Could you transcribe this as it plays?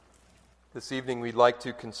This evening we'd like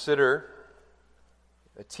to consider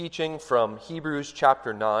a teaching from Hebrews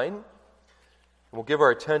chapter 9. We'll give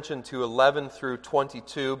our attention to 11 through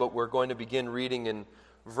 22, but we're going to begin reading in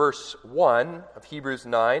verse 1 of Hebrews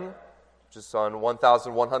 9, which is on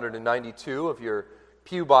 1192 of your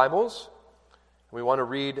Pew Bibles. We want to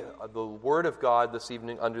read the Word of God this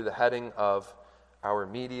evening under the heading of Our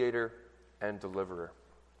Mediator and Deliverer.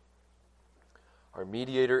 Our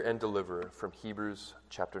Mediator and Deliverer from Hebrews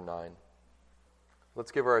chapter 9.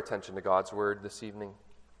 Let's give our attention to God's Word this evening.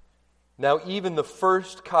 Now even the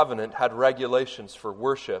first covenant had regulations for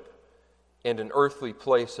worship and an earthly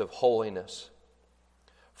place of holiness.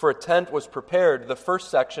 For a tent was prepared, the first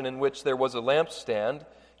section in which there was a lampstand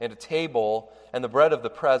and a table and the bread of the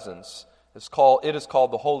presence. It is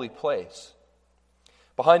called the holy place.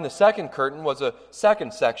 Behind the second curtain was a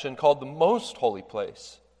second section called the most holy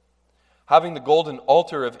place, having the golden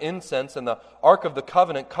altar of incense and the ark of the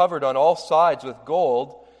covenant covered on all sides with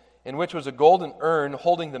gold, in which was a golden urn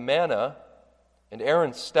holding the manna, and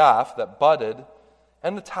Aaron's staff that budded,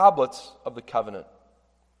 and the tablets of the covenant.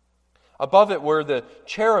 Above it were the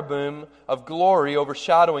cherubim of glory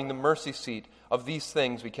overshadowing the mercy seat. Of these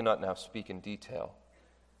things we cannot now speak in detail.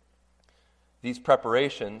 These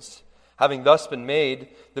preparations, having thus been made,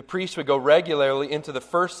 the priests would go regularly into the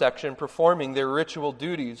first section performing their ritual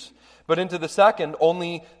duties, but into the second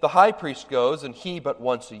only the high priest goes, and he but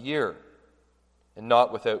once a year, and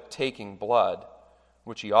not without taking blood,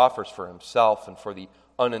 which he offers for himself and for the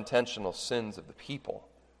unintentional sins of the people.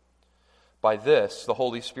 By this, the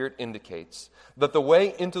Holy Spirit indicates that the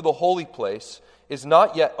way into the holy place is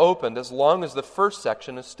not yet opened as long as the first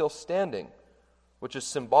section is still standing, which is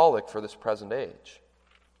symbolic for this present age.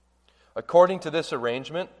 According to this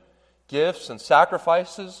arrangement, gifts and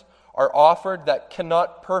sacrifices are offered that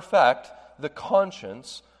cannot perfect the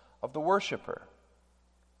conscience of the worshiper,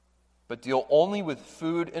 but deal only with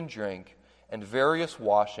food and drink and various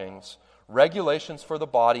washings, regulations for the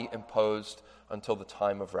body imposed until the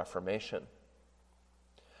time of Reformation.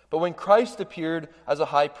 But when Christ appeared as a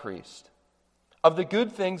high priest of the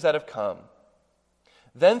good things that have come,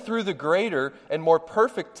 then through the greater and more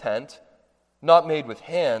perfect tent, not made with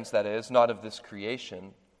hands, that is, not of this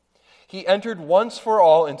creation, he entered once for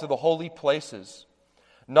all into the holy places,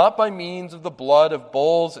 not by means of the blood of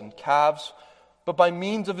bulls and calves, but by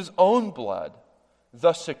means of his own blood,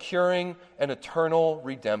 thus securing an eternal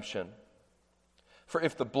redemption. For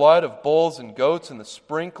if the blood of bulls and goats and the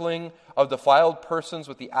sprinkling of defiled persons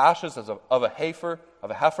with the ashes of a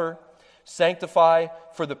heifer sanctify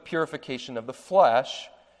for the purification of the flesh,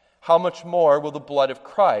 how much more will the blood of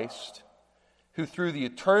Christ, who through the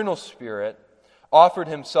eternal Spirit offered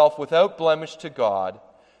himself without blemish to God,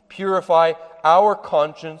 purify our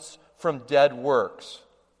conscience from dead works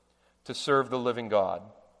to serve the living God.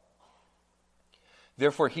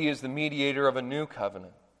 Therefore he is the mediator of a new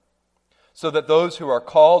covenant, so that those who are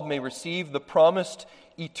called may receive the promised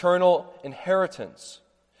eternal inheritance,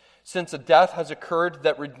 since a death has occurred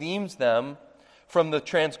that redeems them from the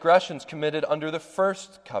transgressions committed under the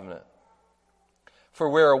first covenant. For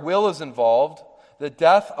where a will is involved, the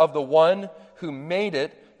death of the one who made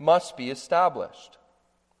it must be established.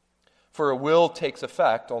 For a will takes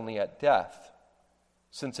effect only at death,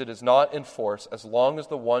 since it is not in force as long as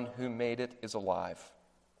the one who made it is alive.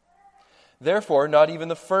 Therefore, not even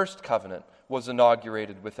the first covenant was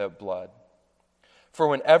inaugurated without blood. For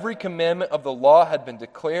when every commandment of the law had been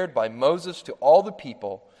declared by Moses to all the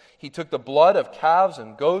people, he took the blood of calves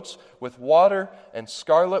and goats with water and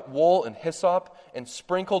scarlet wool and hyssop and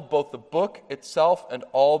sprinkled both the book itself and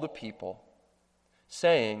all the people,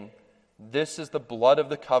 saying, "This is the blood of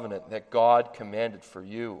the covenant that God commanded for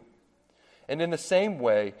you." And in the same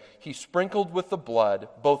way, he sprinkled with the blood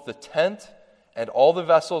both the tent and all the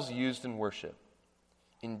vessels used in worship.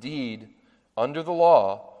 Indeed, under the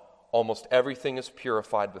law, almost everything is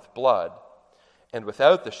purified with blood, and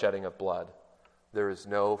without the shedding of blood, there is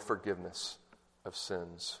no forgiveness of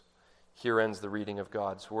sins. Here ends the reading of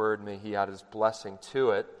God's Word. May He add His blessing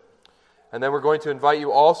to it. And then we're going to invite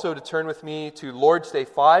you also to turn with me to Lord's Day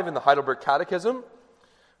 5 in the Heidelberg Catechism,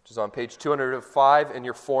 which is on page 205 in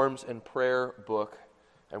your Forms and Prayer book,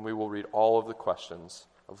 and we will read all of the questions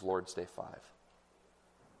of Lord's Day 5.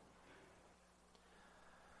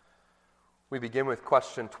 We begin with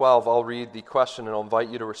question 12. I'll read the question and I'll invite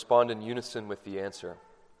you to respond in unison with the answer.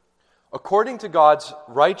 According to God's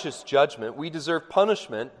righteous judgment, we deserve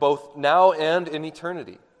punishment both now and in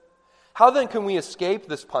eternity. How then can we escape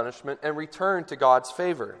this punishment and return to God's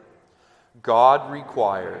favor? God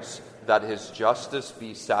requires that His justice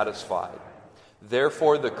be satisfied.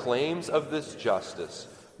 Therefore, the claims of this justice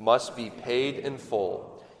must be paid in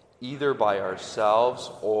full, either by ourselves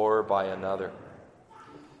or by another.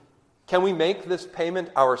 Can we make this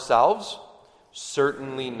payment ourselves?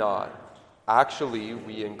 Certainly not. Actually,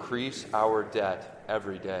 we increase our debt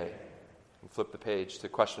every day. Flip the page to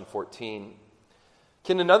question 14.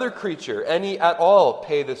 Can another creature, any at all,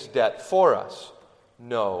 pay this debt for us?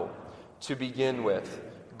 No. To begin with,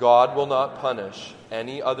 God will not punish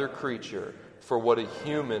any other creature for what a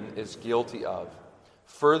human is guilty of.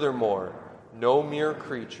 Furthermore, no mere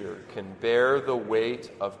creature can bear the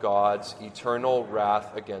weight of God's eternal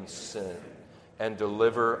wrath against sin and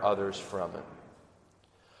deliver others from it.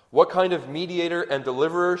 What kind of mediator and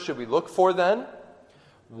deliverer should we look for then?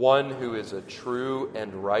 One who is a true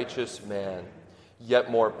and righteous man,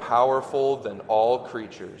 yet more powerful than all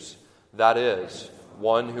creatures. That is,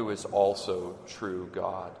 one who is also true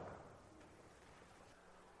God.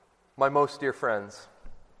 My most dear friends,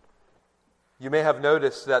 you may have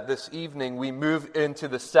noticed that this evening we move into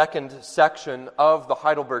the second section of the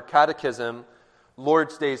Heidelberg Catechism,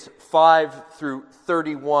 Lord's Days 5 through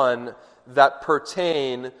 31, that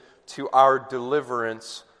pertain to our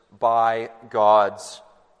deliverance by God's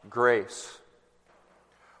grace.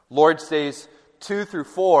 Lord's Days 2 through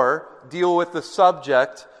 4 deal with the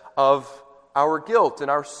subject of our guilt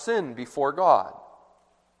and our sin before God.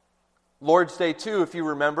 Lord's Day 2, if you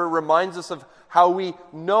remember, reminds us of how we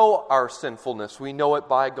know our sinfulness. We know it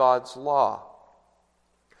by God's law.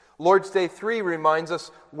 Lord's Day 3 reminds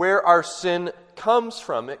us where our sin comes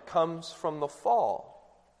from. It comes from the fall.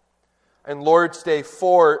 And Lord's Day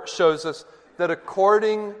 4 shows us that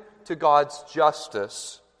according to God's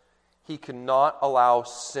justice, He cannot allow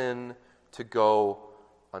sin to go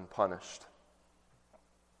unpunished.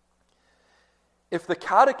 If the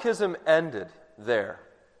Catechism ended there,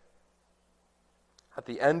 at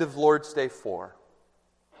the end of Lord's Day 4,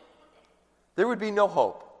 there would be no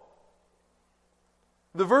hope.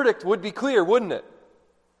 The verdict would be clear, wouldn't it?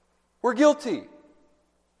 We're guilty.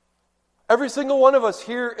 Every single one of us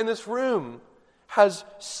here in this room has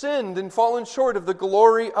sinned and fallen short of the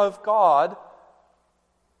glory of God,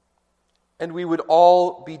 and we would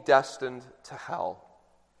all be destined to hell.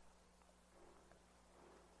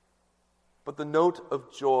 But the note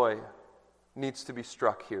of joy needs to be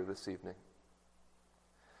struck here this evening.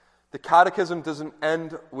 The Catechism doesn't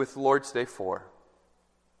end with Lord's Day 4,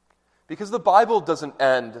 because the Bible doesn't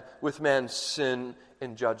end with man's sin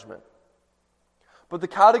and judgment. But the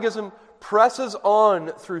Catechism presses on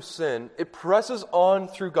through sin. It presses on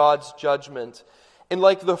through God's judgment. And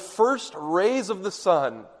like the first rays of the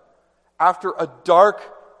sun, after a dark,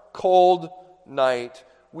 cold night,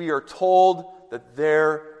 we are told that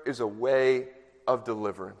there is a way of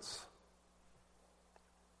deliverance.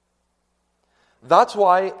 That's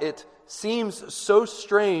why it seems so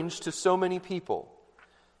strange to so many people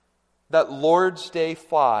that Lord's Day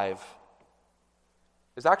 5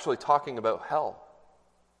 is actually talking about hell.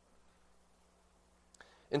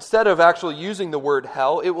 Instead of actually using the word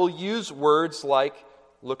hell, it will use words like,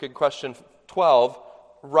 look at question 12,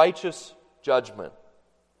 righteous judgment,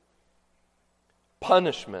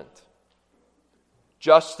 punishment,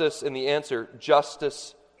 justice, in the answer,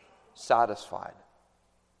 justice satisfied.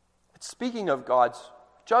 It's speaking of God's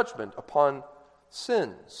judgment upon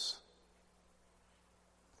sins.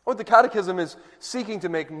 What the Catechism is seeking to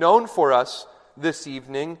make known for us this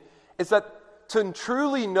evening is that to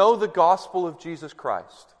truly know the gospel of Jesus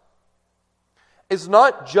Christ is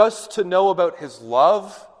not just to know about His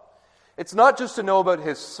love, it's not just to know about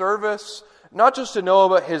His service, not just to know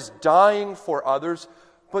about His dying for others,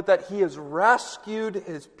 but that He has rescued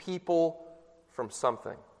His people from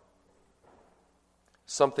something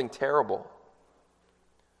terrible,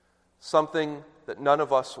 something that none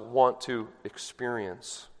of us want to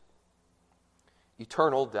experience: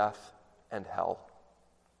 eternal death and hell.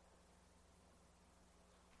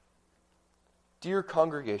 Dear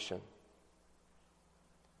congregation,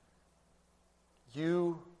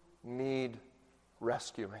 you need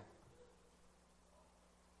rescuing.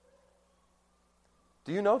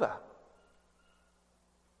 Do you know that?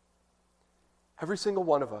 Every single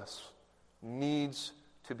one of us needs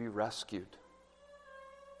to be rescued.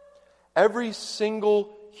 Every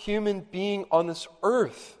single human being on this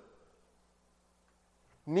earth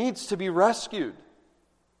needs to be rescued.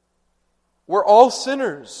 We're all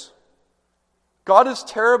sinners. God is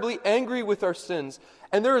terribly angry with our sins,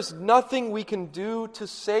 and there is nothing we can do to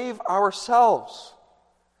save ourselves.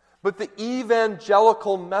 But the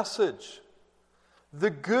evangelical message, the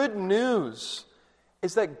good news,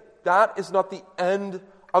 is that that is not the end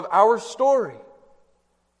of our story.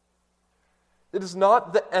 It is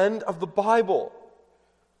not the end of the Bible.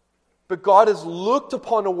 But God has looked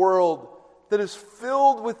upon a world that is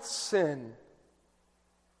filled with sin.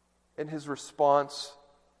 And his response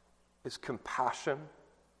is compassion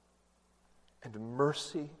and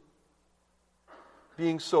mercy,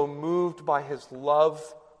 being so moved by his love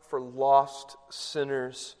for lost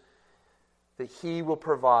sinners that he will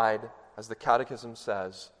provide, as the Catechism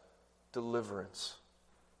says, deliverance.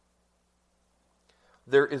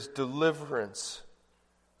 There is deliverance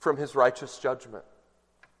from his righteous judgment.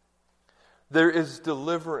 There is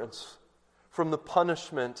deliverance from the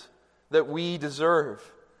punishment that we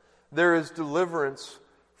deserve. There is deliverance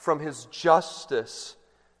from his justice.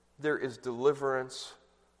 There is deliverance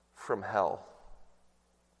from hell.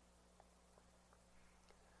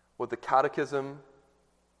 What the Catechism,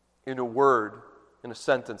 in a word, in a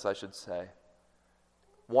sentence I should say,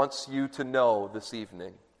 wants you to know this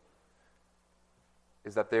evening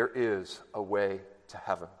is that there is a way to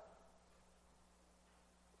heaven.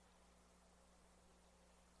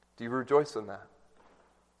 Do you rejoice in that?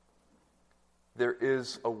 There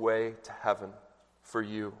is a way to heaven for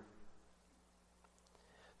you.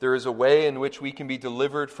 There is a way in which we can be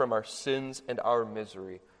delivered from our sins and our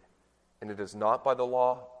misery. And it is not by the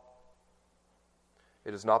law.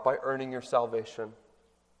 It is not by earning your salvation.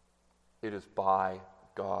 It is by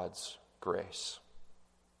God's grace.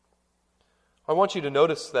 I want you to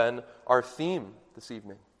notice then our theme this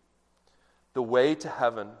evening. The way to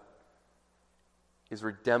heaven is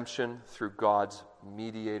redemption through God's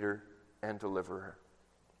mediator and deliverer.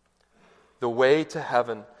 The way to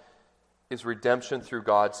heaven is redemption through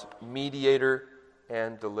God's mediator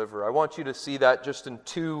and deliverer. I want you to see that just in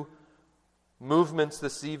two movements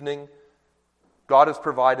this evening. God has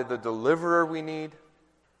provided the deliverer we need,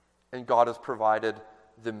 and God has provided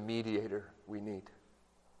the mediator we need.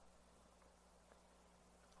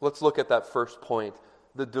 Let's look at that first point,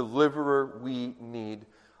 the deliverer we need.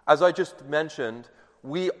 As I just mentioned,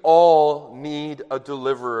 we all need a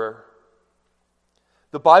deliverer.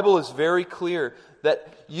 The Bible is very clear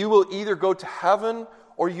that you will either go to heaven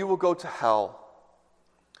or you will go to hell.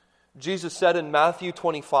 Jesus said in Matthew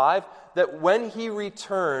 25 that when he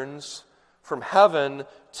returns from heaven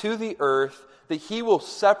to the earth, that he will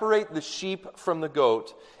separate the sheep from the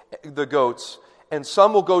goats, and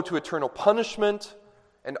some will go to eternal punishment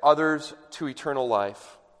and others to eternal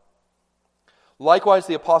life. Likewise,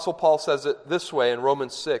 the Apostle Paul says it this way in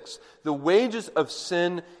Romans 6, the wages of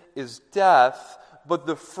sin is death, but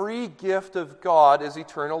the free gift of God is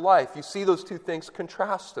eternal life. You see those two things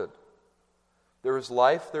contrasted. There is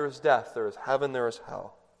life, there is death. There is heaven, there is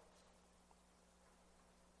hell.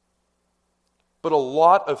 But a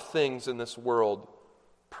lot of things in this world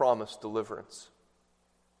promise deliverance.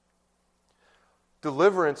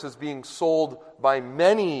 Deliverance is being sold by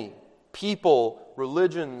many people,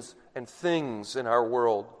 religions, and things in our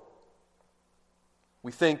world.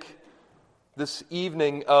 We think this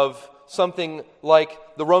evening of something like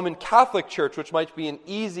the Roman Catholic Church, which might be an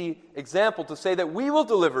easy example to say that we will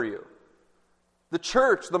deliver you. The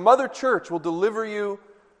church, the mother church, will deliver you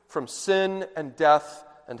from sin and death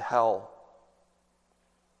and hell.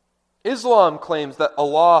 Islam claims that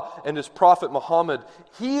Allah and his prophet Muhammad,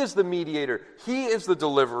 he is the mediator, he is the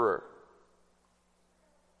deliverer.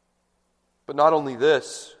 But not only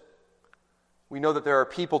this, we know that there are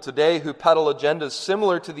people today who peddle agendas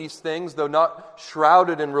similar to these things, though not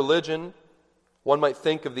shrouded in religion. One might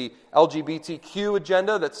think of the LGBTQ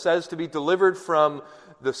agenda that says to be delivered from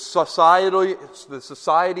the society's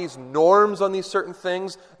norms on these certain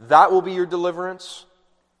things. That will be your deliverance.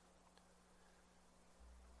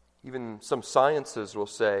 Even some sciences will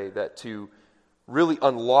say that to really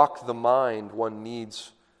unlock the mind, one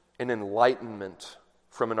needs an enlightenment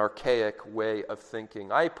from an archaic way of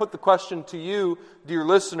thinking. I put the question to you, dear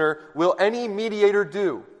listener, will any mediator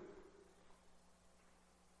do?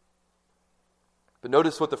 But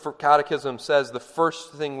notice what the Catechism says. The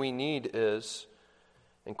first thing we need is,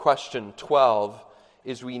 in question 12,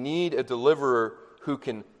 is we need a deliverer who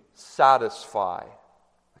can satisfy.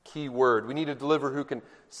 A key word. We need a deliverer who can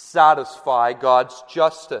satisfy God's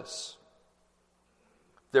justice.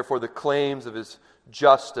 Therefore, the claims of his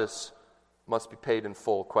justice must be paid in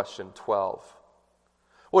full. Question 12.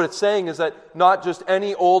 What it's saying is that not just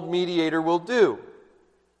any old mediator will do.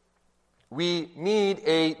 We need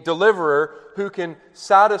a deliverer who can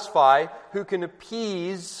satisfy, who can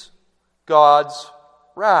appease God's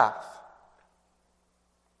wrath.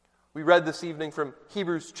 We read this evening from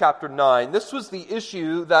Hebrews chapter 9. This was the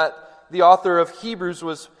issue that the author of Hebrews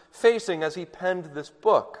was facing as he penned this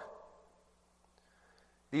book.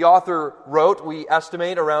 The author wrote, we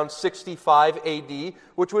estimate, around 65 AD,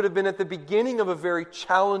 which would have been at the beginning of a very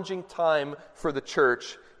challenging time for the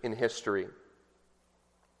church in history.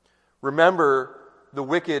 Remember, the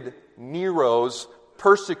wicked Nero's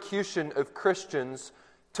persecution of Christians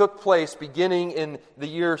took place beginning in the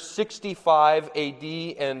year 65 AD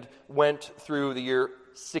and went through the year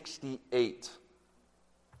 68.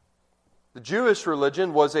 The Jewish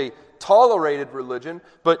religion was a tolerated religion,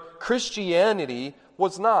 but Christianity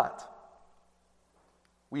was not.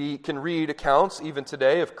 We can read accounts even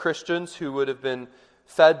today of Christians who would have been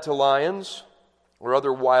fed to lions or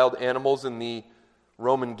other wild animals in the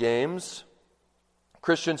Roman games.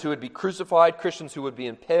 Christians who would be crucified, Christians who would be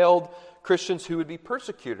impaled, Christians who would be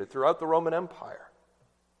persecuted throughout the Roman Empire.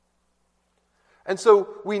 And so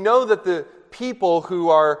we know that the people who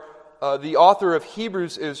are the author of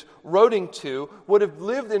Hebrews is writing to would have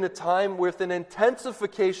lived in a time with an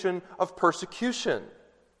intensification of persecution.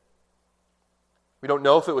 We don't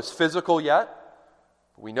know if it was physical yet.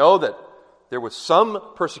 But we know that there was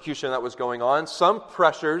some persecution that was going on, some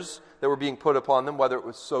pressures that were being put upon them, whether it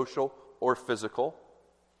was social or physical.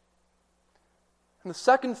 And the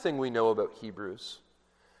second thing we know about Hebrews,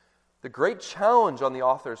 the great challenge on the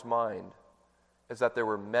author's mind, is that there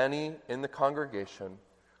were many in the congregation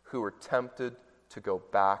who were tempted to go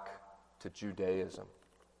back to Judaism.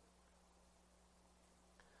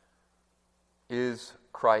 Is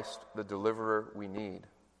Christ the deliverer we need?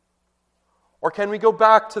 Or can we go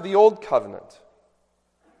back to the old covenant?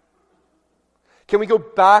 Can we go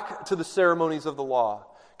back to the ceremonies of the law?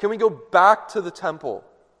 Can we go back to the temple?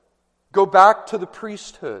 Go back to the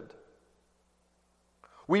priesthood?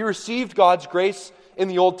 We received God's grace in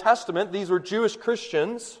the Old Testament. These were Jewish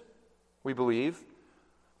Christians, we believe.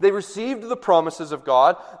 They received the promises of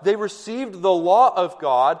God. They received the law of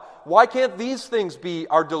God. Why can't these things be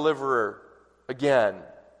our deliverer again?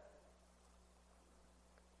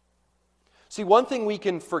 See, one thing we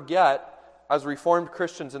can forget as Reformed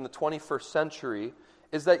Christians in the 21st century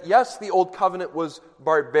is that, yes, the Old Covenant was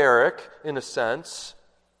barbaric in a sense,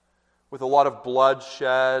 with a lot of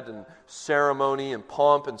bloodshed and ceremony and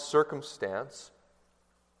pomp and circumstance,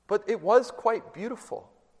 but it was quite beautiful.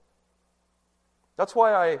 That's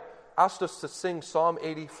why I asked us to sing Psalm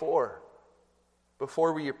 84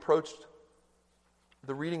 before we approached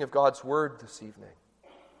the reading of God's Word this evening.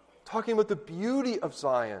 Talking about the beauty of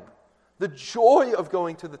Zion, the joy of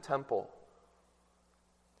going to the temple.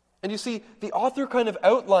 And you see, the author kind of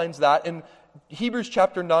outlines that in Hebrews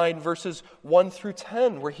chapter 9, verses 1 through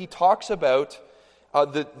 10, where he talks about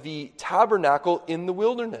the tabernacle in the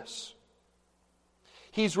wilderness.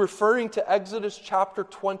 He's referring to Exodus chapter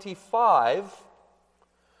 25,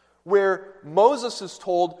 where Moses is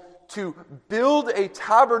told to build a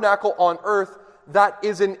tabernacle on earth that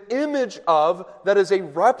is an image of, that is a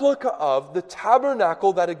replica of, the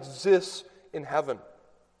tabernacle that exists in heaven.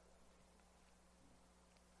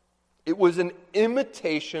 It was an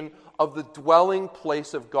imitation of the dwelling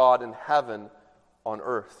place of God in heaven on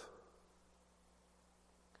earth.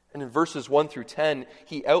 And in verses 1 through 10,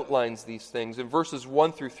 he outlines these things. In verses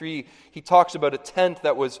 1 through 3, he talks about a tent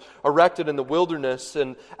that was erected in the wilderness.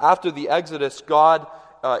 And after the Exodus, God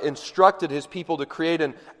instructed his people to create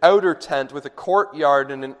an outer tent with a courtyard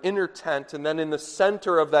and an inner tent. And then in the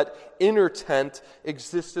center of that inner tent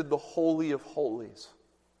existed the Holy of Holies.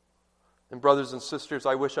 And brothers and sisters,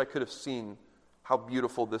 I wish I could have seen how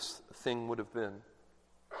beautiful this thing would have been.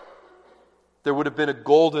 There would have been a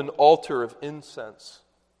golden altar of incense.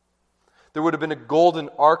 There would have been a golden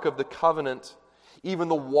ark of the covenant. Even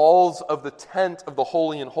the walls of the tent of the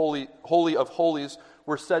Holy of Holies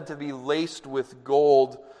were said to be laced with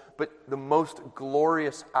gold. But the most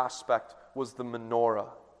glorious aspect was the menorah,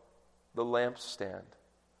 the lampstand.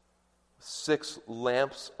 6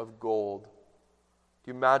 lamps of gold.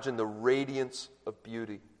 Do you imagine the radiance of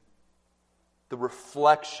beauty? The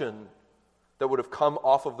reflection that would have come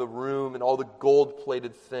off of the room and all the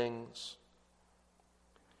gold-plated things.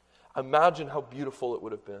 Imagine how beautiful it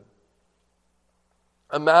would have been.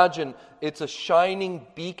 Imagine it's a shining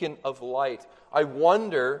beacon of light. I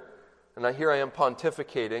wonder, and here I am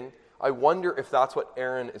pontificating, I wonder if that's what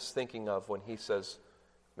Aaron is thinking of when he says,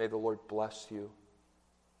 "May the Lord bless you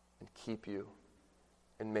and keep you,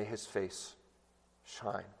 and may his face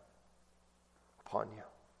shine upon you."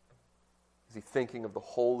 Is he thinking of the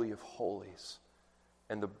Holy of Holies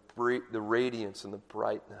and the radiance and the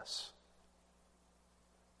brightness?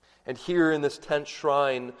 And here in this tent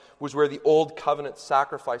shrine was where the old covenant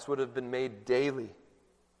sacrifice would have been made daily.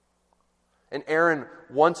 And Aaron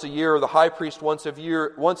once a year, or the high priest once a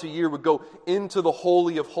year would go into the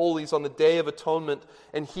Holy of Holies on the Day of Atonement,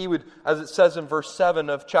 and he would, as it says in verse 7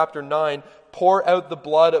 of chapter 9, pour out the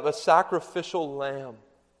blood of a sacrificial lamb.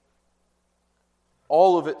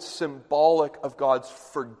 All of it symbolic of God's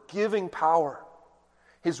forgiving power,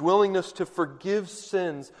 His willingness to forgive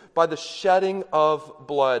sins by the shedding of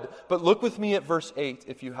blood. But look with me at verse 8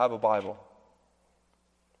 if you have a Bible.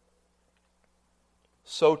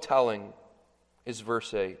 So telling is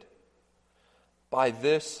verse 8. By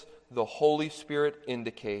this, the Holy Spirit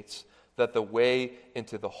indicates that the way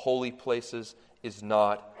into the holy places is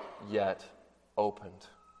not yet opened.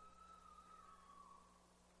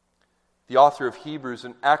 The author of Hebrews,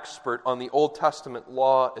 an expert on the Old Testament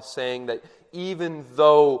law, is saying that even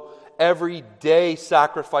though every day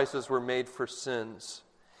sacrifices were made for sins,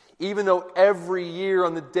 even though every year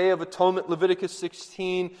on the Day of Atonement, Leviticus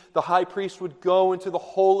 16, the high priest would go into the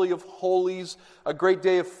Holy of Holies, a great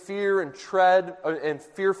day of fear and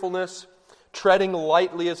fearfulness, treading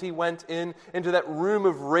lightly as he went into that room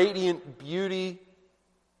of radiant beauty,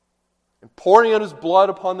 and pouring out his blood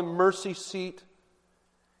upon the mercy seat,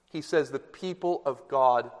 he says the people of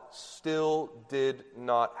God still did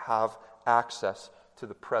not have access to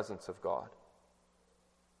the presence of God.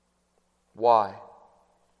 Why?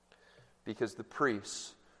 Because the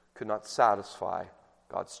priests could not satisfy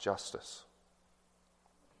God's justice.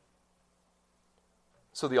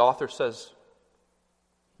 So the author says,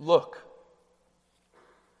 look,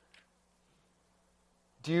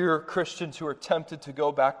 dear Christians who are tempted to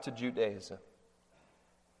go back to Judaism.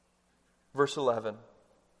 Verse 11,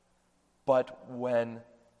 but when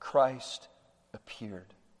Christ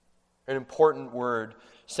appeared. An important word,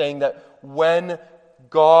 saying that when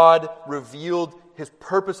God revealed His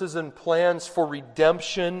purposes and plans for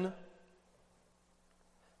redemption,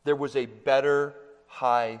 there was a better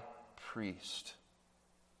high priest.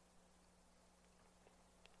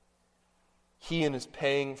 He, in His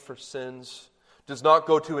paying for sins, does not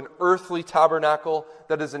go to an earthly tabernacle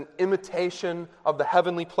that is an imitation of the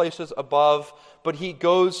heavenly places above, but He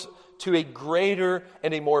goes to a greater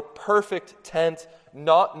and a more perfect tent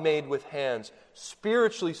not made with hands.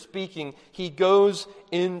 Spiritually speaking, He goes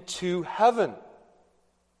into heaven,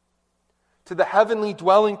 to the heavenly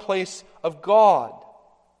dwelling place of God,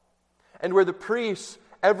 and where the priests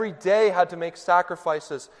every day had to make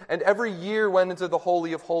sacrifices, and every year went into the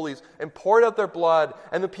Holy of Holies and poured out their blood,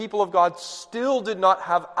 and the people of God still did not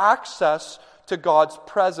have access to God's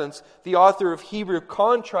presence. The author of Hebrews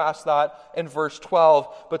contrasts that in verse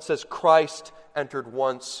 12, but says Christ entered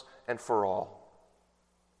once and for all.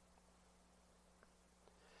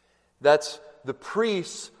 That's the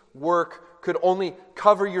priest's work could only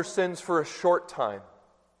cover your sins for a short time.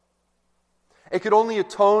 It could only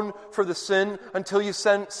atone for the sin until you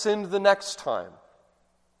sinned the next time.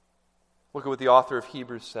 Look at what the author of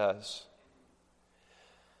Hebrews says.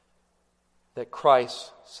 That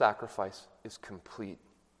Christ's sacrifice is complete.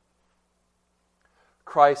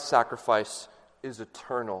 Christ's sacrifice is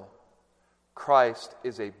eternal. Christ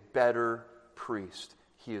is a better priest.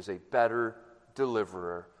 He is a better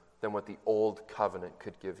deliverer than what the old covenant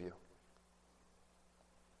could give you.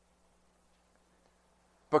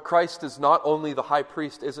 But Christ is not only the high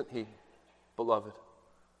priest, isn't He, beloved?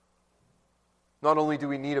 Not only do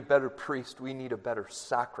we need a better priest, we need a better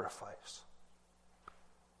sacrifice.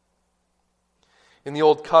 In the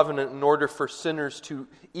Old Covenant, in order for sinners to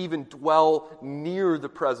even dwell near the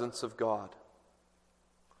presence of God,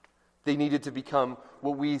 they needed to become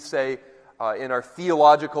what we say in our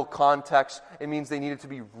theological context, it means they needed to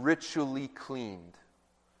be ritually cleaned.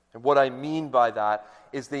 And what I mean by that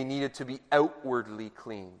is they needed to be outwardly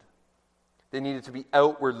cleaned. They needed to be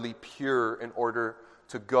outwardly pure in order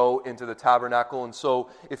to go into the tabernacle. And so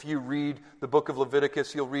if you read the book of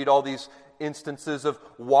Leviticus, you'll read all these instances of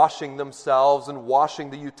washing themselves and washing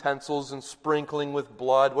the utensils and sprinkling with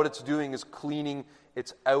blood. What it's doing is cleaning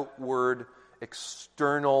its outward,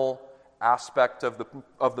 external aspect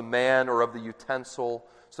of the man or of the utensil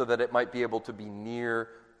so that it might be able to be near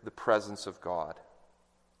the presence of God.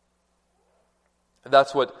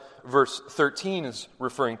 That's what verse 13 is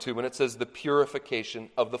referring to when it says the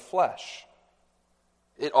purification of the flesh.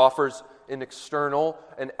 It offers an external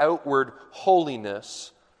and outward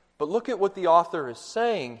holiness. But look at what the author is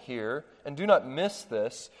saying here, and do not miss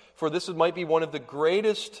this, for this might be one of the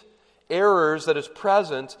greatest errors that is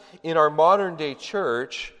present in our modern day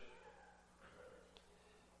church,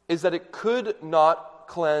 is that it could not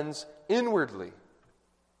cleanse inwardly.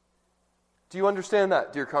 Do you understand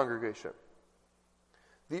that, dear congregation?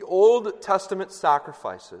 The Old Testament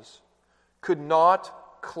sacrifices could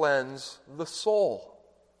not cleanse the soul.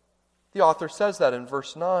 The author says that in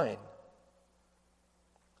verse 9.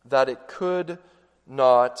 That it could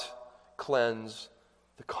not cleanse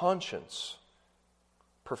the conscience,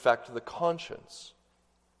 perfect the conscience.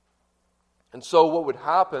 And so what would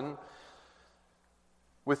happen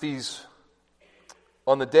with these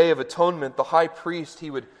On the Day of Atonement, the high priest, he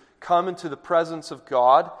would come into the presence of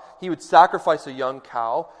God. He would sacrifice a young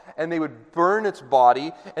cow, and they would burn its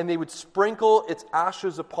body, and they would sprinkle its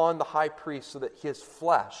ashes upon the high priest so that his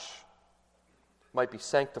flesh might be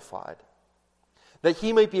sanctified, that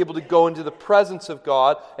he might be able to go into the presence of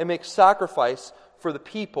God and make sacrifice for the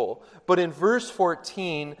people. But in verse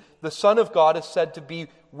 14, the Son of God is said to be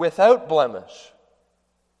without blemish.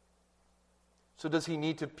 So does he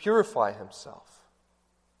need to purify himself?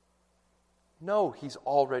 No, he's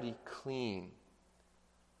already clean.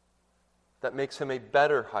 That makes him a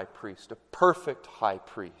better high priest, a perfect high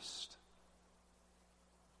priest.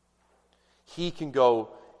 He can go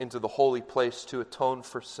into the holy place to atone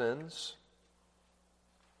for sins.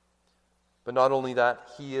 But not only that,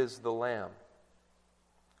 he is the Lamb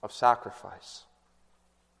of sacrifice.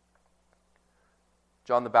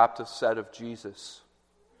 John the Baptist said of Jesus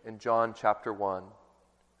in John chapter 1,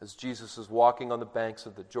 as Jesus is walking on the banks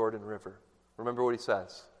of the Jordan River, remember what he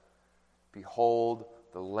says? Behold,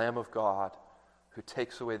 the Lamb of God who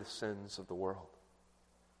takes away the sins of the world.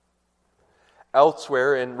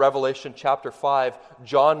 Elsewhere in Revelation chapter 5,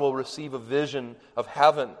 John will receive a vision of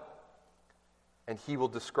heaven, and he will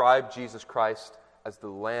describe Jesus Christ as the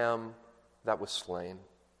Lamb that was slain.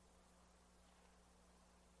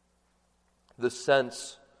 The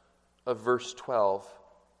sense of verse 12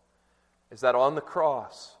 is that on the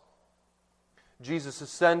cross, Jesus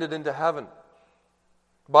ascended into heaven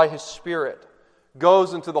by his Spirit,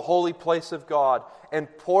 goes into the holy place of God, and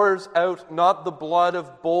pours out not the blood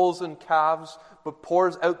of bulls and calves, but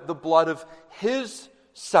pours out the blood of his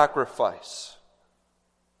sacrifice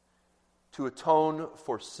to atone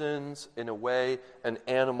for sins in a way an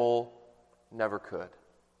animal never could.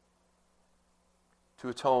 To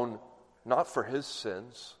atone not for his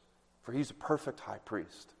sins, for he's a perfect high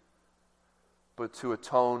priest, but to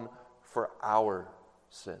atone for our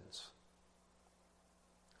sins.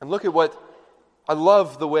 And look at what, I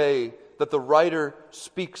love the way that the writer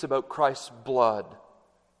speaks about Christ's blood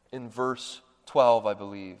in verse 12, I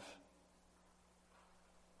believe.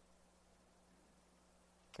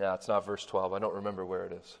 Yeah, it's not verse 12. I don't remember where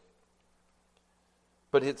it is.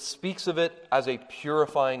 But it speaks of it as a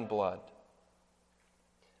purifying blood.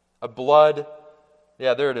 A blood,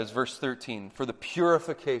 yeah, there it is, verse 13, for the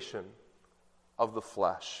purification of the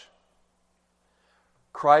flesh.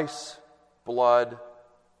 Christ's blood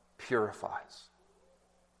purifies.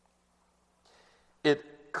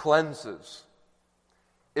 It cleanses.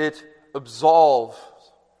 It absolves.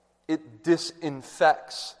 It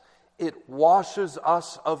disinfects. It washes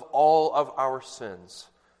us of all of our sins,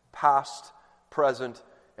 past, present,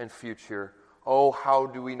 and future. Oh, how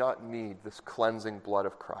do we not need this cleansing blood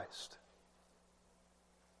of Christ?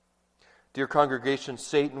 Dear congregation,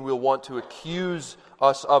 Satan will want to accuse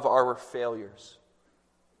us of our failures.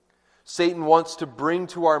 Satan wants to bring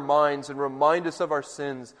to our minds and remind us of our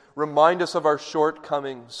sins, remind us of our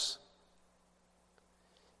shortcomings.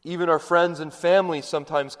 Even our friends and family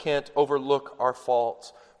sometimes can't overlook our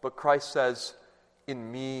faults. But Christ says,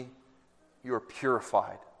 in me you are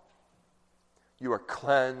purified. You are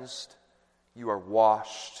cleansed. You are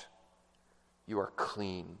washed. You are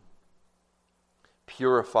clean.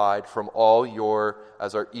 Purified from all your,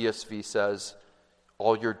 as our ESV says,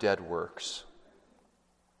 all your dead works.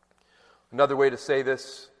 Another way to say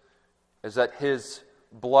this is that his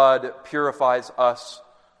blood purifies us,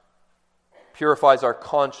 purifies our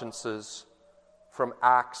consciences from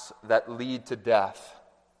acts that lead to death.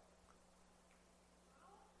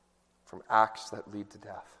 From acts that lead to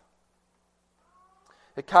death.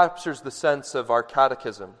 It captures the sense of our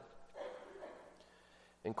catechism.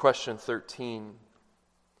 In question 13,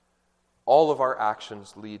 all of our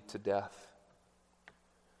actions lead to death.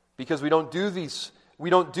 Because we don't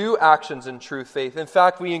do actions in true faith. In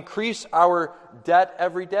fact, we increase our debt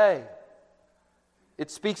every day.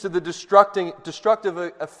 It speaks of the destructive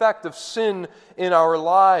effect of sin in our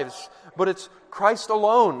lives. But it's Christ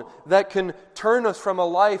alone that can turn us from a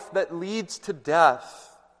life that leads to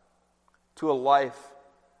death to a life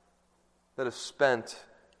that is spent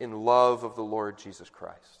in love of the Lord Jesus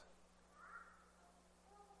Christ.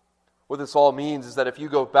 What this all means is that if you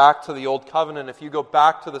go back to the Old Covenant, if you go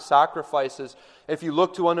back to the sacrifices, if you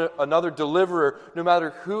look to another deliverer, no matter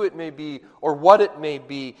who it may be or what it may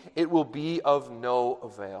be, it will be of no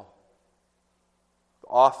avail. The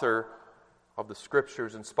author of the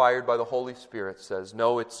Scriptures, inspired by the Holy Spirit, says,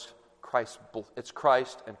 no, it's Christ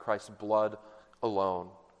and Christ's blood alone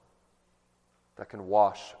that can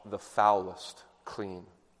wash the foulest clean.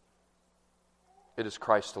 It is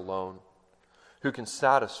Christ alone who can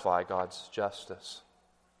satisfy God's justice.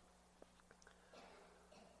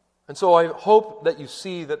 And so I hope that you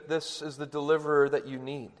see that this is the deliverer that you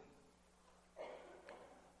need.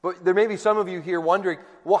 But there may be some of you here wondering,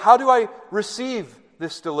 well, how do I receive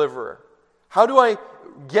this deliverer? How do I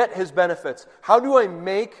get his benefits? How do I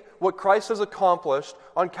make what Christ has accomplished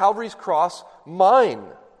on Calvary's cross mine?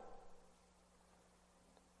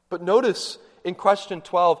 But notice in question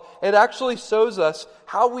 12, it actually shows us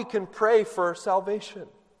how we can pray for salvation.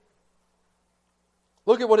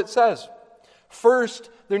 Look at what it says. First,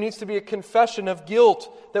 there needs to be a confession of guilt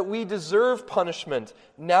that we deserve punishment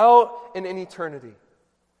now and in eternity.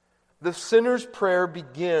 The sinner's prayer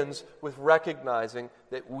begins with recognizing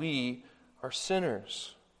that we are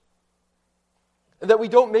sinners. And that we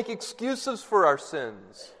don't make excuses for our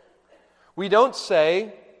sins. We don't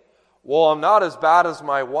say, well, I'm not as bad as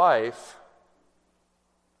my wife,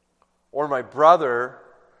 or my brother,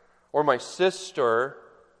 or my sister,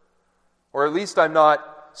 or at least I'm not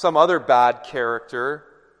some other bad character.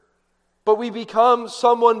 But we become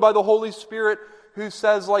someone by the Holy Spirit who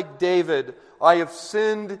says, like David, I have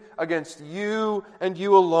sinned against you and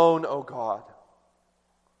you alone, O God.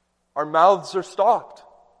 Our mouths are stopped.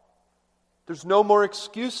 There's no more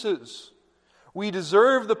excuses. We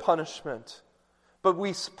deserve the punishment, but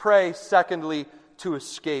we pray, secondly, to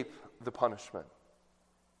escape the punishment.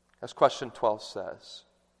 As question 12 says,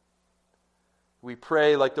 we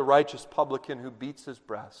pray like the righteous publican who beats his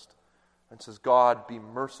breast and says, God, be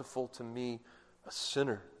merciful to me, a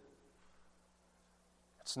sinner.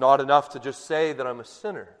 It's not enough to just say that I'm a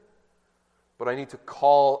sinner, but I need to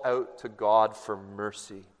call out to God for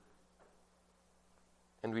mercy.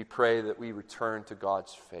 And we pray that we return to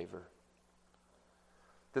God's favor.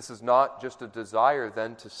 This is not just a desire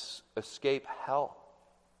then to escape hell,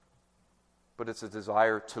 but it's a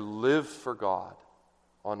desire to live for God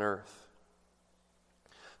on earth.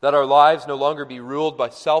 That our lives no longer be ruled by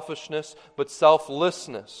selfishness, but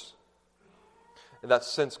selflessness. And that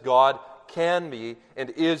since God can be and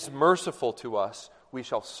is merciful to us, we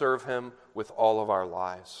shall serve Him with all of our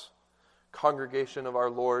lives. Congregation of our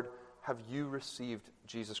Lord, have you received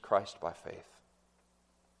Jesus Christ by faith?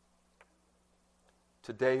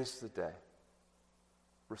 Today's the day.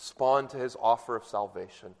 Respond to His offer of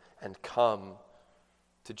salvation and come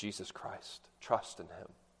to Jesus Christ. Trust in Him.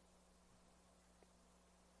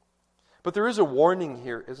 But there is a warning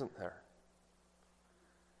here, isn't there?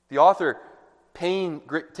 The author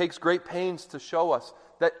takes great pains to show us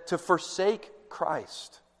that to forsake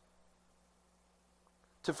Christ,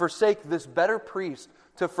 to forsake this better priest,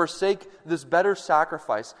 to forsake this better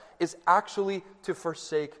sacrifice, is actually to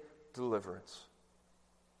forsake deliverance.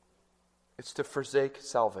 It's to forsake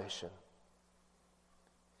salvation.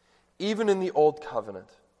 Even in the Old Covenant,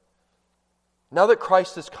 now that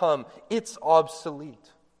Christ has come, it's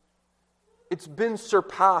obsolete. It's been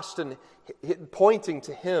surpassed and pointing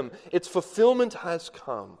to Him. Its fulfillment has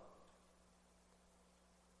come.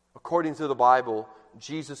 According to the Bible,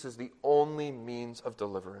 Jesus is the only means of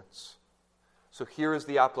deliverance. So here is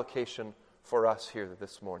the application for us here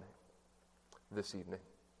this morning, this evening.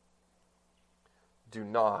 Do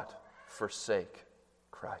not forsake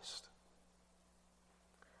Christ.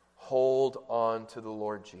 Hold on to the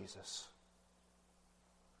Lord Jesus,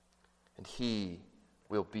 and He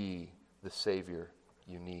will be the Savior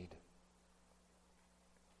you need.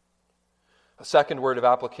 A second word of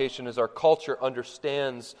application is our culture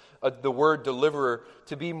understands the word deliverer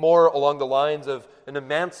to be more along the lines of an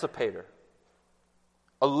emancipator,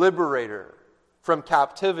 a liberator from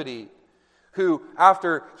captivity, who,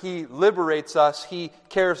 after He liberates us, He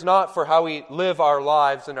cares not for how we live our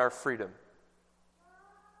lives in our freedom.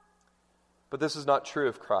 But this is not true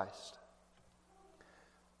of Christ.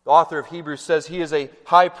 The author of Hebrews says He is a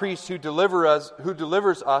high priest who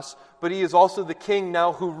delivers us, but He is also the King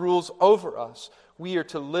now who rules over us. We are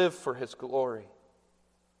to live for His glory.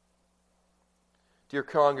 Dear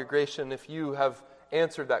congregation, if you have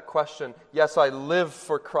answered that question, yes, I live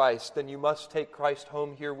for Christ, then you must take Christ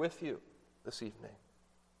home here with you this evening.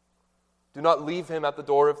 Do not leave Him at the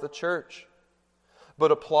door of the church,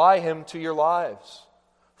 but apply Him to your lives.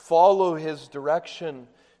 Follow His direction,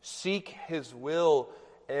 seek His will,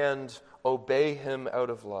 and obey Him out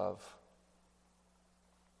of love.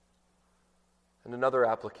 And another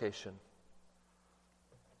application.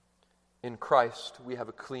 In Christ, we have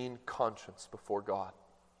a clean conscience before God.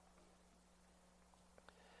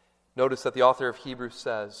 Notice that the author of Hebrews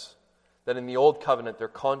says that in the Old Covenant, their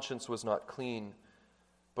conscience was not clean,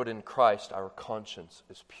 but in Christ, our conscience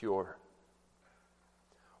is pure.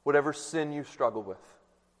 Whatever sin you struggle with,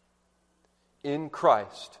 in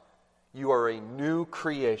Christ, you are a new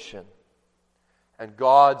creation, and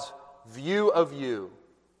God's view of you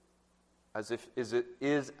it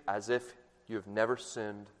is as if you have never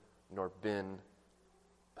sinned nor been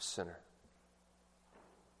a sinner.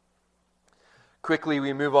 Quickly,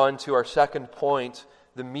 we move on to our second point,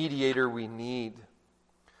 the mediator we need.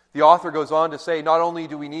 The author goes on to say, not only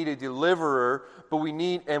do we need a deliverer, but we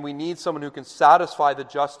need someone who can satisfy the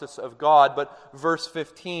justice of God, but verse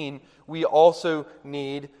 15, we also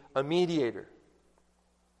need a mediator.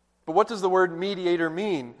 But what does the word mediator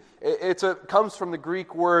mean? It comes from the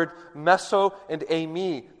Greek word meso and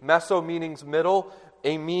eimi. Meso meaning middle,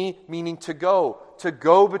 eimi meaning to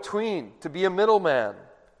go between, to be a middleman.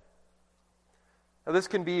 Now this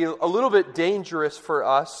can be a little bit dangerous for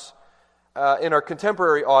us in our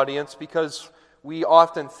contemporary audience because we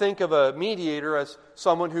often think of a mediator as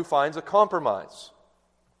someone who finds a compromise.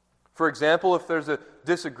 For example, if there's a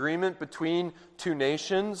disagreement between two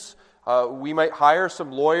nations, we might hire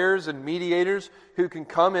some lawyers and mediators who can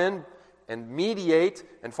come in and mediate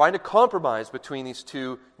and find a compromise between these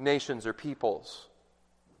two nations or peoples.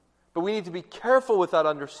 But we need to be careful with that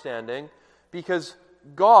understanding because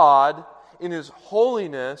God, in His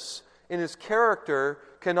holiness, in His character,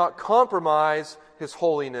 cannot compromise His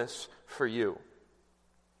holiness for you.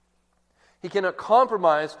 He cannot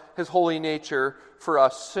compromise His holy nature for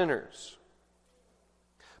us sinners.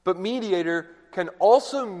 But mediator can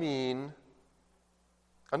also mean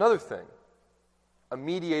another thing. A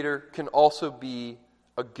mediator can also be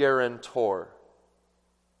a guarantor.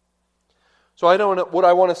 So what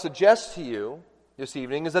I want to suggest to you this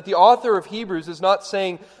evening is that the author of Hebrews is not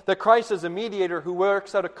saying that Christ is a mediator who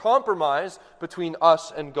works out a compromise between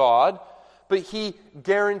us and God, but He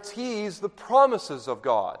guarantees the promises of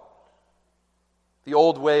God. The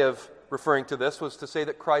old way of referring to this was to say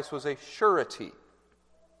that Christ was a surety.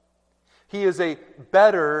 He is a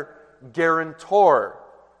better guarantor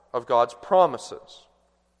of God's promises.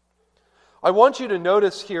 I want you to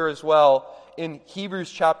notice here as well in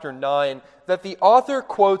Hebrews chapter 9 that the author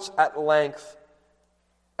quotes at length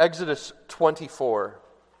Exodus 24.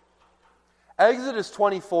 Exodus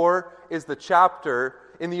 24 is the chapter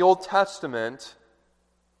in the Old Testament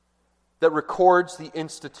that records the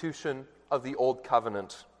institution of the Old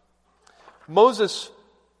Covenant. Moses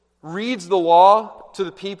reads the law to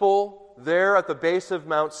the people there at the base of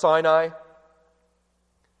Mount Sinai.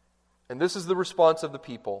 And this is the response of the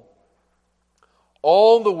people.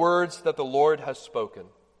 All the words that the Lord has spoken,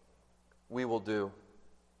 we will do.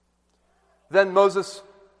 Then Moses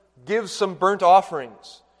gives some burnt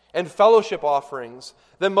offerings and fellowship offerings.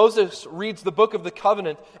 Then Moses reads the book of the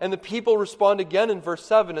covenant, and the people respond again in verse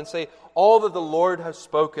 7 and say, all that the Lord has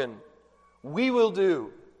spoken, we will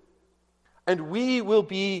do, and we will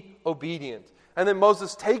be obedient. And then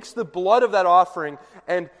Moses takes the blood of that offering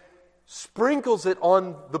and sprinkles it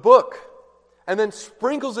on the book, and then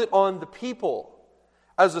sprinkles it on the people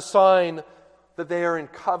as a sign that they are in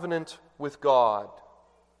covenant with God.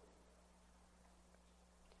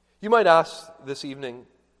 You might ask this evening,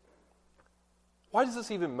 why does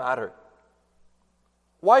this even matter?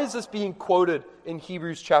 Why is this being quoted in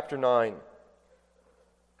Hebrews chapter 9?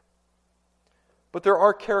 But there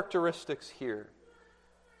are characteristics here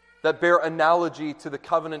that bear analogy to the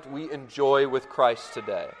covenant we enjoy with Christ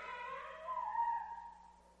today.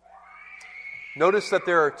 Notice that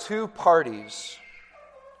there are two parties.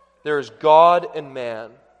 There is God and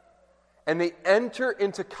man, and they enter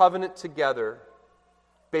into covenant together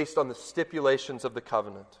based on the stipulations of the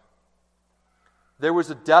covenant. There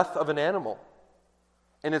was a death of an animal,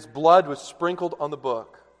 and its blood was sprinkled on the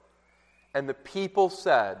book. And the people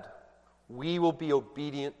said, we will be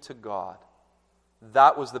obedient to God.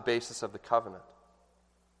 That was the basis of the covenant.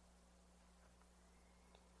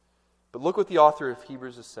 But look what the author of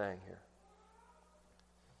Hebrews is saying here.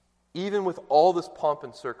 Even with all this pomp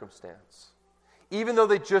and circumstance, even though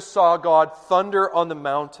they just saw God thunder on the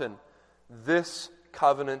mountain, this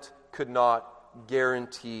covenant could not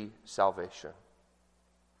guarantee salvation.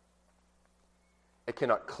 It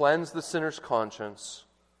cannot cleanse the sinner's conscience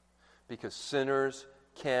because sinners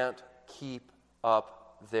can't keep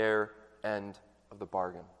up their end of the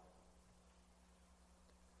bargain.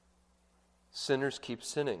 Sinners keep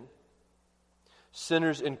sinning.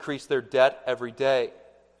 Sinners increase their debt every day.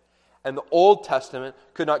 And the Old Testament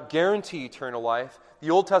could not guarantee eternal life. The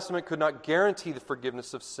Old Testament could not guarantee the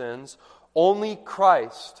forgiveness of sins. Only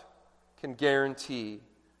Christ can guarantee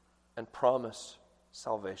and promise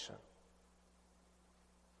salvation.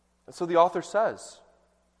 And so the author says,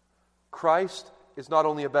 Christ is not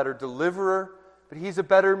only a better deliverer, but He's a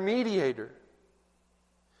better mediator.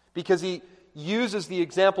 Because He uses the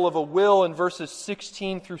example of a will in verses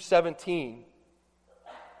 16 through 17.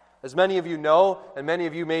 As many of you know, and many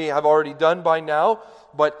of you may have already done by now,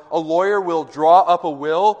 but a lawyer will draw up a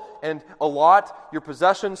will and allot your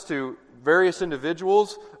possessions to various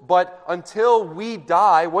individuals, but until we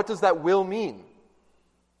die, what does that will mean?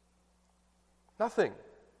 Nothing.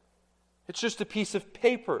 It's just a piece of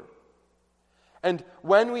paper. And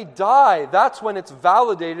when we die, that's when it's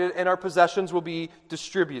validated and our possessions will be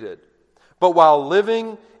distributed. But while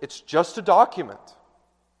living, it's just a document.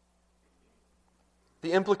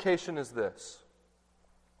 The implication is this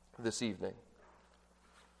evening.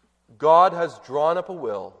 God has drawn up a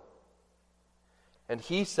will, and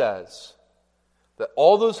He says that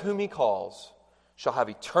all those whom He calls shall have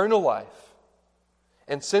eternal life.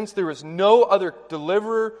 And since there is no other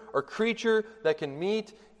deliverer or creature that can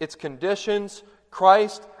meet its conditions,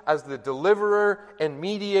 Christ, as the deliverer and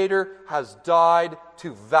mediator, has died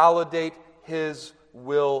to validate His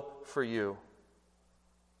will for you.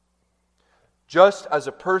 Just as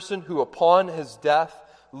a person who upon his death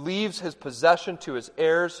leaves his possession to his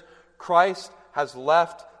heirs, Christ has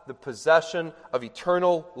left the possession of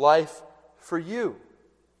eternal life for you.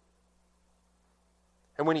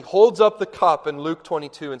 And when He holds up the cup in Luke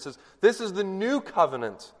 22 and says, "This is the new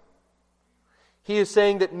covenant," He is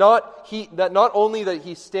saying that not only that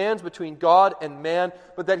He stands between God and man,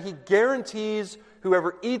 but that He guarantees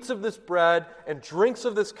whoever eats of this bread and drinks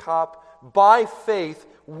of this cup by faith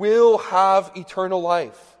will have eternal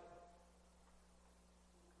life.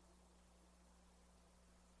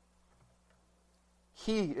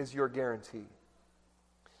 He is your guarantee.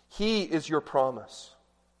 He is your promise.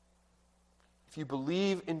 If you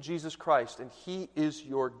believe in Jesus Christ and He is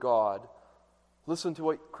your God, listen to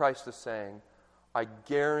what Christ is saying. I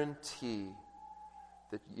guarantee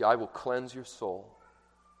that I will cleanse your soul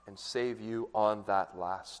and save you on that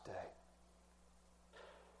last day.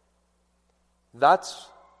 That's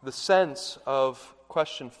the sense of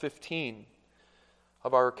question 15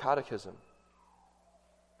 of our catechism.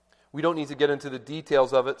 We don't need to get into the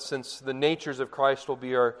details of it, since the natures of Christ will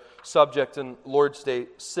be our subject in Lord's Day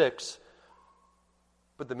 6.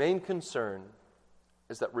 But the main concern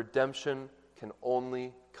is that redemption can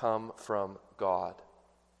only come from God.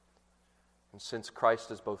 And since Christ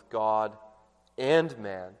is both God and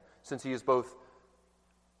man, since He is both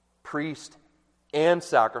priest and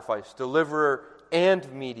sacrifice, deliverer and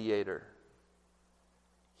mediator,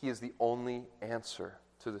 He is the only answer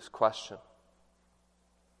to this question.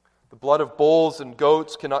 The blood of bulls and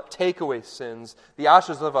goats cannot take away sins. The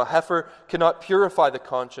ashes of a heifer cannot purify the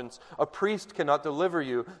conscience. A priest cannot deliver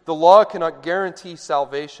you. The law cannot guarantee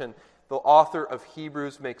salvation. The author of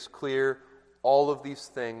Hebrews makes clear all of these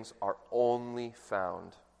things are only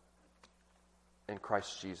found in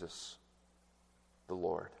Christ Jesus, the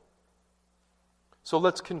Lord. So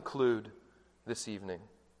let's conclude this evening.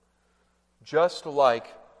 Just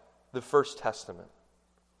like the First Testament,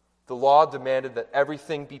 the law demanded that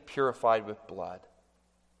everything be purified with blood.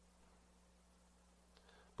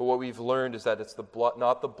 But what we've learned is that it's the blood,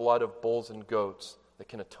 not the blood of bulls and goats, that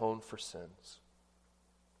can atone for sins.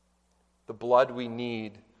 The blood we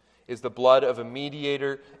need is the blood of a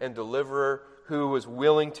mediator and deliverer who was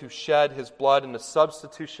willing to shed His blood in a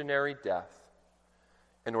substitutionary death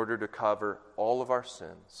in order to cover all of our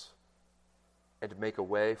sins and to make a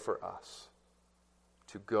way for us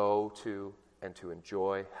to go to and to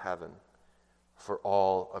enjoy heaven for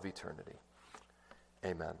all of eternity.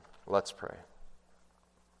 Amen. Let's pray.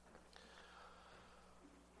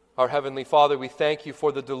 Our Heavenly Father, we thank You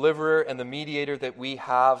for the deliverer and the mediator that we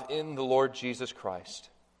have in the Lord Jesus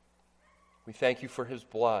Christ. We thank You for His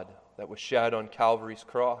blood that was shed on Calvary's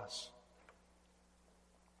cross.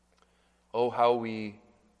 Oh, how we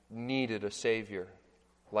needed a Savior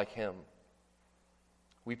like Him.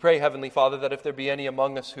 We pray, Heavenly Father, that if there be any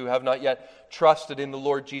among us who have not yet trusted in the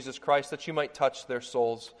Lord Jesus Christ, that You might touch their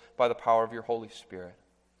souls by the power of Your Holy Spirit.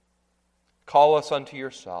 Call us unto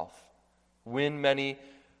Yourself. Win many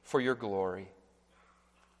for Your glory.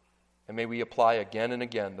 And may we apply again and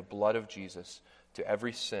again the blood of Jesus to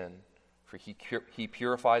every sin, for He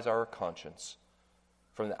purifies our conscience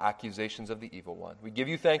from the accusations of the evil one. We give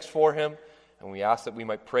You thanks for Him, and we ask that we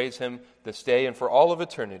might praise Him this day and for all of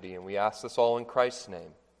eternity. And we ask this all in Christ's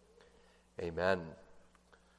name. Amen.